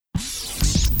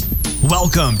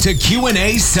Welcome to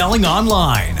Q&A Selling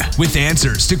Online, with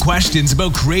answers to questions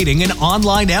about creating an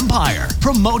online empire,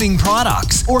 promoting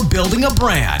products, or building a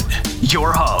brand.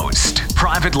 Your host,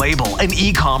 private label and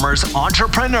e-commerce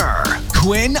entrepreneur,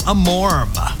 Quinn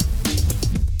Amorm.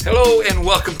 Hello and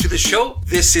welcome to the show.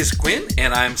 This is Quinn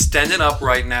and I'm standing up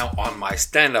right now on my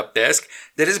stand-up desk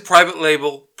that is a private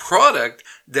label product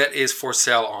that is for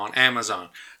sale on Amazon.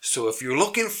 So if you're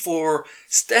looking for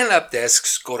stand-up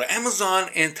desks, go to Amazon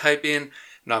and type in,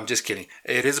 no, I'm just kidding.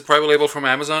 It is a private label from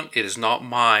Amazon. It is not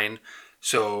mine.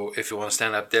 So if you want a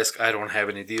stand-up desk, I don't have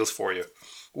any deals for you.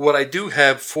 What I do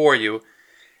have for you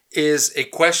is a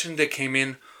question that came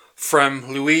in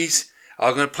from Louise.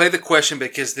 I'm going to play the question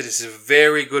because this is a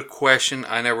very good question.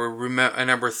 I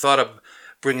never thought of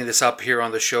bringing this up here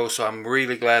on the show, so I'm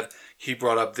really glad he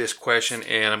brought up this question,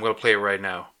 and I'm going to play it right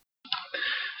now.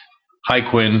 Hi,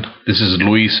 Quinn. This is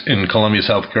Luis in Columbia,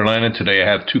 South Carolina. Today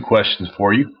I have two questions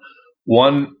for you.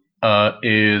 One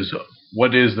is,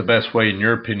 what is the best way, in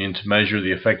your opinion, to measure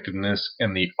the effectiveness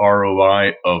and the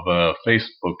ROI of a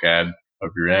Facebook ad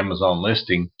of your Amazon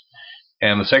listing?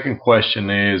 And the second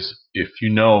question is, if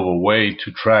you know of a way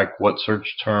to track what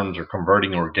search terms are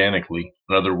converting organically.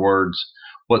 In other words,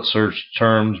 what search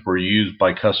terms were used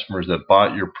by customers that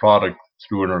bought your product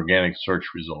through an organic search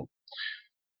result.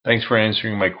 Thanks for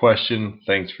answering my question.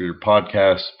 Thanks for your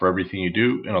podcast, for everything you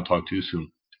do, and I'll talk to you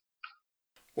soon.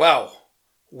 Wow,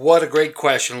 what a great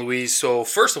question, Louise. So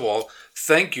first of all,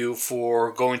 thank you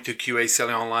for going to QA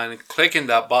Selling Online and clicking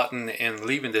that button and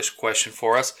leaving this question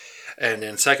for us. And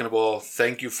then second of all,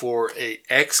 thank you for an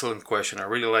excellent question. I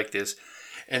really like this.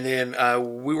 And then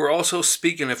we were also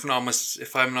speaking, if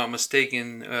I'm not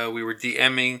mistaken, we were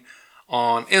DMing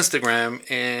on Instagram,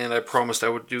 and I promised I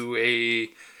would do a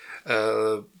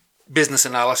business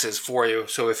analysis for you.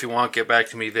 So if you want, get back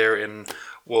to me there and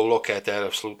we'll look at that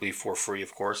absolutely for free,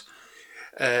 of course.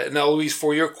 Now, Louise,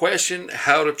 for your question,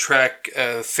 how to track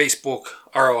Facebook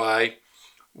ROI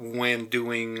when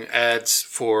doing ads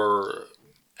for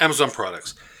Amazon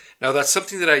products. Now, that's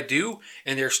something that I do,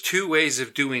 and there's two ways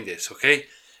of doing this, okay?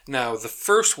 Now, the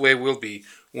first way will be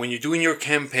when you're doing your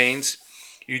campaigns,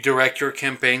 you direct your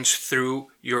campaigns through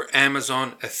your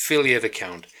Amazon affiliate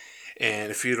account.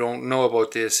 And if you don't know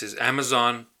about this, is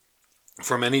Amazon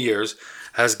for many years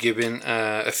has given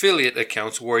affiliate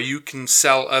accounts where you can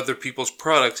sell other people's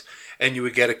products and you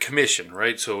would get a commission,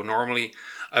 right? So normally,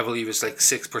 I believe it's like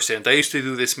 6%. I used to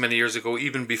do this many years ago,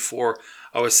 even before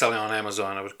I was selling on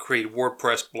Amazon. I would create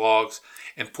WordPress blogs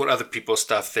and put other people's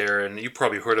stuff there. And you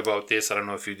probably heard about this. I don't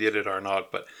know if you did it or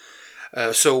not.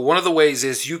 But so one of the ways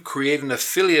is you create an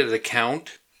affiliate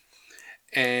account,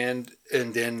 and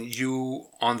then you,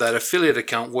 on that affiliate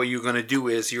account, what you're going to do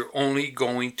is you're only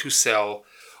going to sell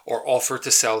or offer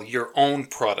to sell your own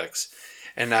products.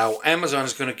 And now Amazon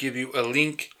is going to give you a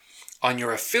link on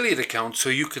your affiliate account so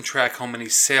you can track how many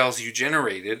sales you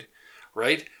generated,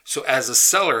 right? So as a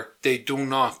seller, they do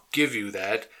not give you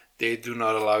that. They do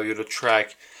not allow you to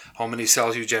track how many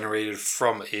sales you generated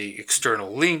from a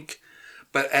external link.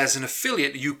 But as an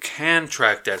affiliate, you can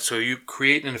track that. So you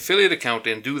create an affiliate account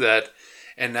and do that.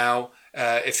 And now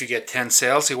if you get 10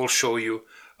 sales, it will show you,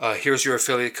 here's your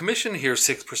affiliate commission, here's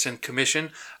 6%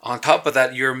 commission. On top of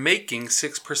that, you're making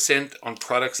 6% on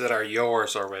products that are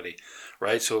yours already,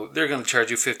 right? So they're going to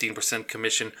charge you 15%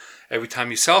 commission every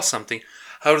time you sell something.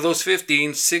 Out of those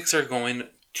 15, 6 are going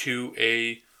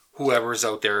to whoever's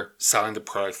out there selling the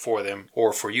product for them,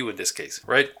 or for you in this case,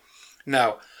 right?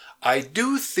 Now, I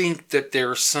do think that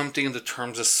there's something in the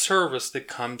terms of service that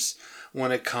comes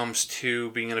when it comes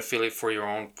to being an affiliate for your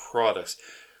own products.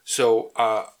 So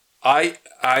I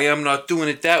am not doing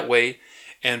it that way,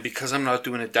 and because I'm not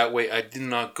doing it that way, I did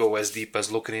not go as deep as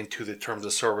looking into the terms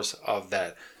of service of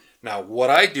that. Now, what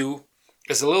I do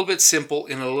is a little bit simple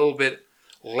and a little bit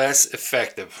less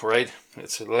effective, right?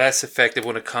 It's less effective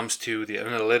when it comes to the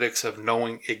analytics of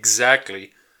knowing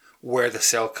exactly where the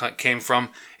sale came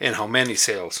from and how many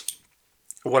sales.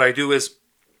 What I do is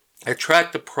I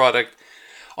track the product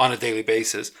on a daily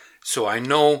basis, so I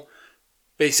know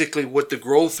basically what the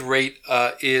growth rate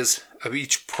is of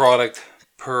each product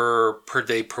per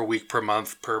day, per week, per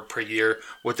month, per year,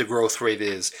 what the growth rate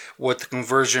is, what the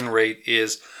conversion rate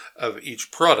is of each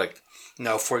product.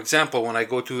 Now, for example, when I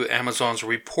go to Amazon's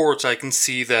reports, I can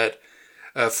see that,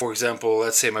 for example,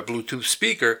 let's say my Bluetooth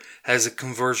speaker has a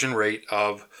conversion rate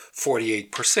of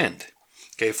 48%.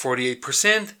 Okay,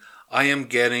 48%, I am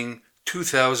getting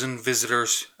 2,000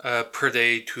 visitors per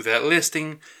day to that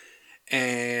listing.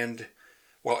 And,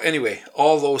 well, anyway,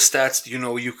 all those stats,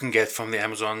 you can get from the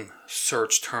Amazon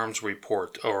search terms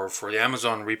report, or for the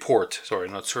Amazon report. Sorry,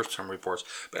 not search term reports,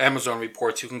 but Amazon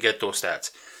reports, you can get those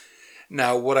stats.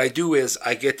 Now, what I do is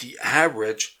I get the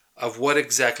average of what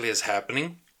exactly is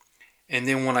happening. And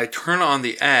then when I turn on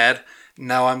the ad,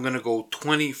 now I'm going to go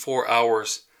 24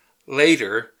 hours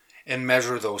later and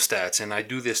measure those stats. And I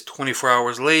do this 24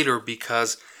 hours later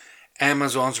because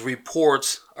Amazon's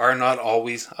reports are not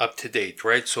always up to date,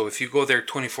 right? So if you go there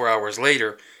 24 hours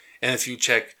later, and if you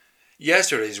check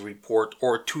yesterday's report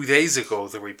or 2 days ago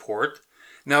the report,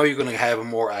 now you're going to have a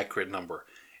more accurate number.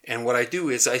 And what I do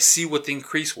is I see what the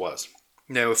increase was.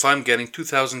 Now, if I'm getting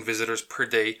 2,000 visitors per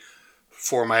day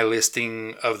for my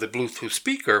listing of the Bluetooth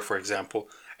speaker, for example,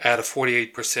 at a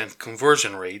 48%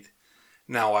 conversion rate,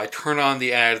 now I turn on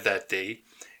the ad that day,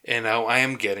 and now I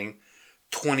am getting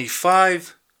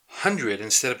 2,500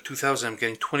 instead of 2,000. I'm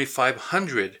getting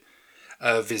 2,500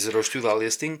 visitors to that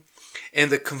listing,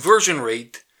 and the conversion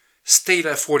rate stayed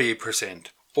at 48%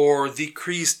 or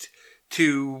decreased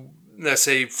to, let's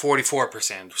say,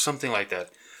 44%, something like that.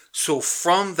 So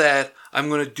from that, I'm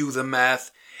going to do the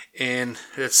math, and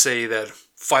let's say that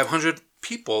 500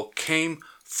 people came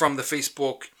from the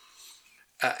Facebook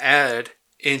ad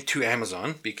into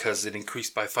Amazon because it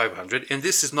increased by 500. And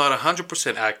this is not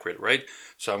 100% accurate, right?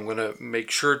 So I'm going to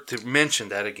make sure to mention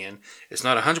that again. It's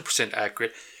not 100%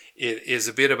 accurate. It is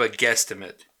a bit of a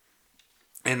guesstimate.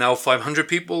 And now 500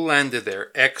 people landed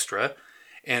there extra.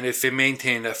 And if it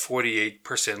maintained a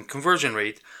 48% conversion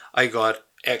rate, I got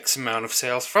X amount of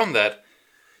sales from that.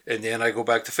 And then I go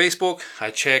back to Facebook, I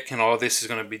check, and all this is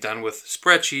going to be done with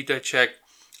spreadsheet. I check,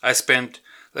 I spent,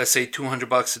 let's say,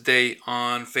 $200 a day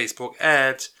on Facebook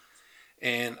ads,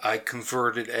 and I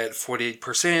converted at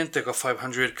 48%. I got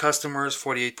 500 customers,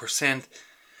 48%.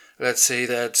 Let's say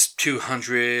that's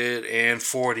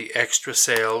 240 extra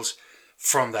sales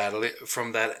from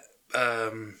that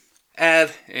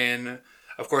ad. And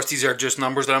of course, these are just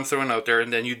numbers that I'm throwing out there,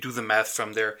 and then you do the math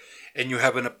from there, and you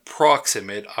have an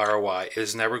approximate ROI. It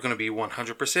is never going to be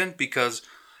 100% because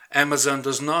Amazon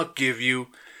does not give you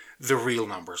the real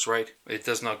numbers, right? It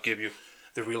does not give you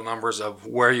the real numbers of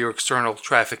where your external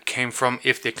traffic came from,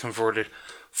 if they converted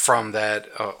from that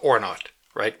or not,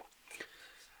 right?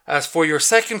 As for your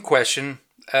second question,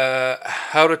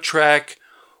 how to track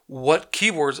what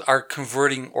keywords are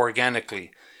converting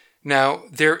organically. Now,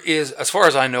 there is, as far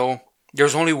as I know,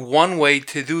 there's only one way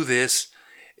to do this.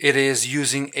 It is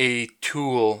using a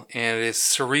tool, and it is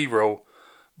Cerebro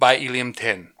by Ilium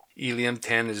 10. Ilium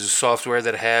 10 is a software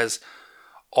that has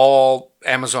all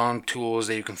Amazon tools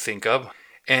that you can think of.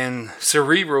 And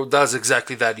Cerebro does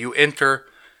exactly that. You enter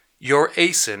your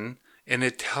ASIN, and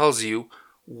it tells you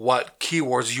what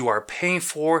keywords you are paying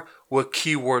for, what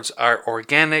keywords are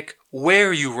organic,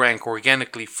 where you rank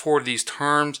organically for these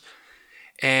terms,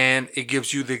 and it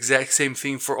gives you the exact same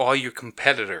thing for all your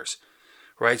competitors,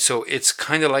 right? So it's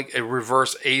kind of like a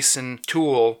reverse ASIN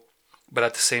tool, but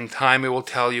at the same time, it will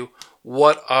tell you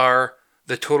what are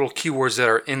the total keywords that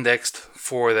are indexed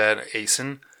for that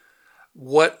ASIN,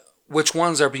 which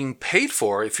ones are being paid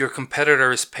for if your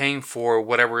competitor is paying for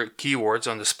whatever keywords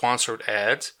on the sponsored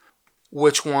ads,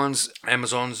 which ones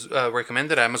Amazon's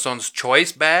recommended, Amazon's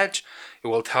choice badge, it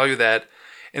will tell you that,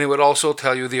 and it would also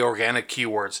tell you the organic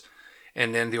keywords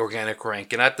and then the organic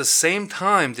rank. And at the same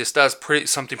time, this does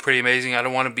something pretty amazing. I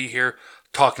don't want to be here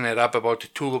talking it up about the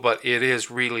tool, but it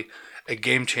is really a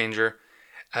game changer.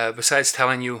 Besides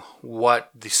telling you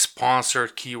what the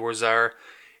sponsored keywords are,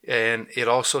 and it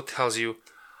also tells you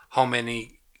how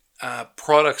many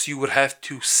products you would have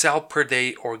to sell per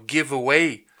day or give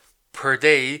away per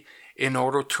day in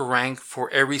order to rank for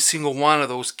every single one of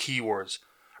those keywords,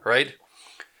 right?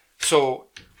 So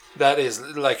that is,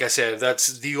 like I said,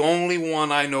 that's the only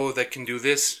one I know that can do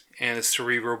this, and it's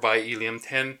Cerebro by Ilium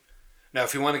 10. Now,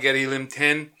 if you want to get Ilium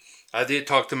 10, I did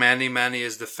talk to Manny. Manny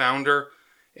is the founder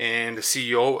and the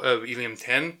CEO of Ilium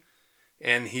 10,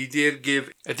 and he did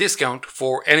give a discount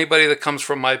for anybody that comes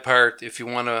from my part. If you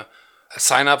want to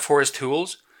sign up for his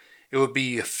tools, it would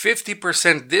be a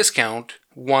 50% discount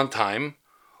one time,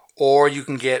 or you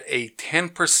can get a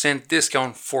 10%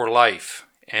 discount for life.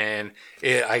 And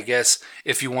I guess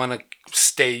if you want to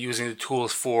stay using the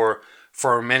tools for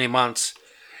many months,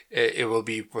 it will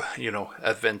be,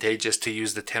 advantageous to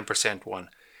use the 10% one.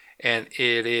 And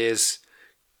it is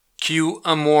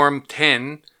QAmorm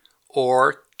 10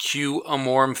 or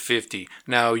QAmorm 50.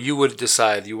 Now you would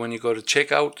decide, when you go to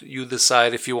checkout, you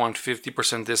decide if you want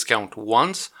 50% discount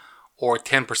once or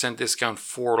 10% discount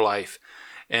for life.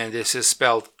 And this is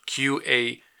spelled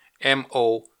QAMORIM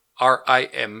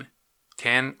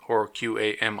 10 or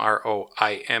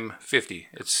QAMROIM 50.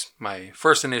 It's my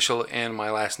first initial and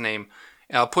my last name.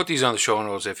 And I'll put these on the show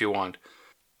notes if you want.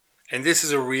 And this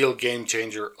is a real game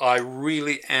changer. I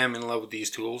really am in love with these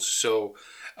tools. So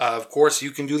Of course,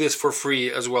 you can do this for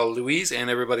free as well, Louise, and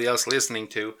everybody else listening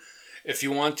to. If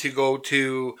you want to go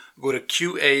to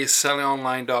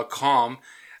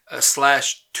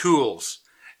QASellingOnline.com/tools.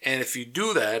 And if you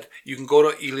do that, you can go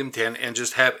to Elim 10 and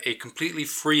just have a completely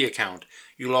free account.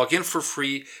 You log in for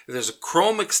free. There's a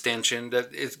Chrome extension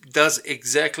that it does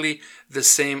exactly the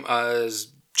same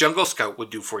as Jungle Scout would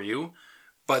do for you.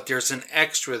 But there's an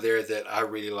extra there that I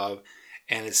really love.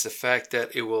 And it's the fact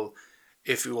that it will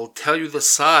tell you the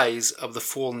size of the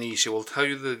full niche. It will tell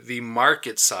you the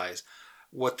market size,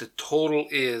 what the total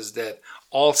is that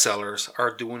all sellers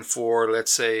are doing for,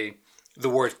 let's say, the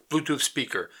word Bluetooth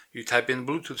speaker. You type in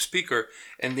Bluetooth speaker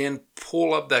and then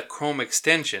pull up that Chrome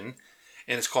extension,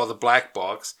 and it's called the black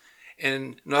box.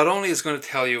 And not only is it going to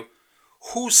tell you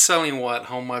who's selling what,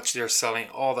 how much they're selling,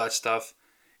 all that stuff,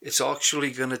 it's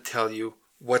actually going to tell you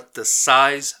what the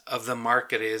size of the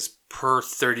market is per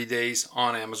 30 days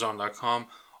on Amazon.com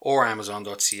or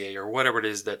Amazon.ca or whatever it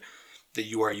is that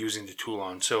you are using the tool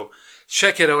on. So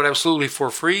check it out absolutely for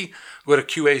free. Go to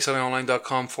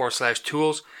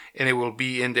QASellingOnline.com/tools and it will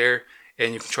be in there,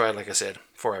 and you can try it, like I said,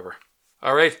 forever.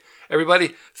 All right,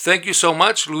 everybody, thank you so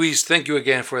much. Louise, thank you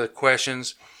again for the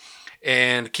questions,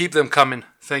 and keep them coming.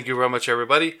 Thank you very much,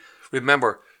 everybody.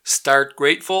 Remember, start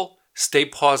grateful, stay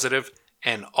positive,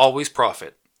 and always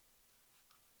profit.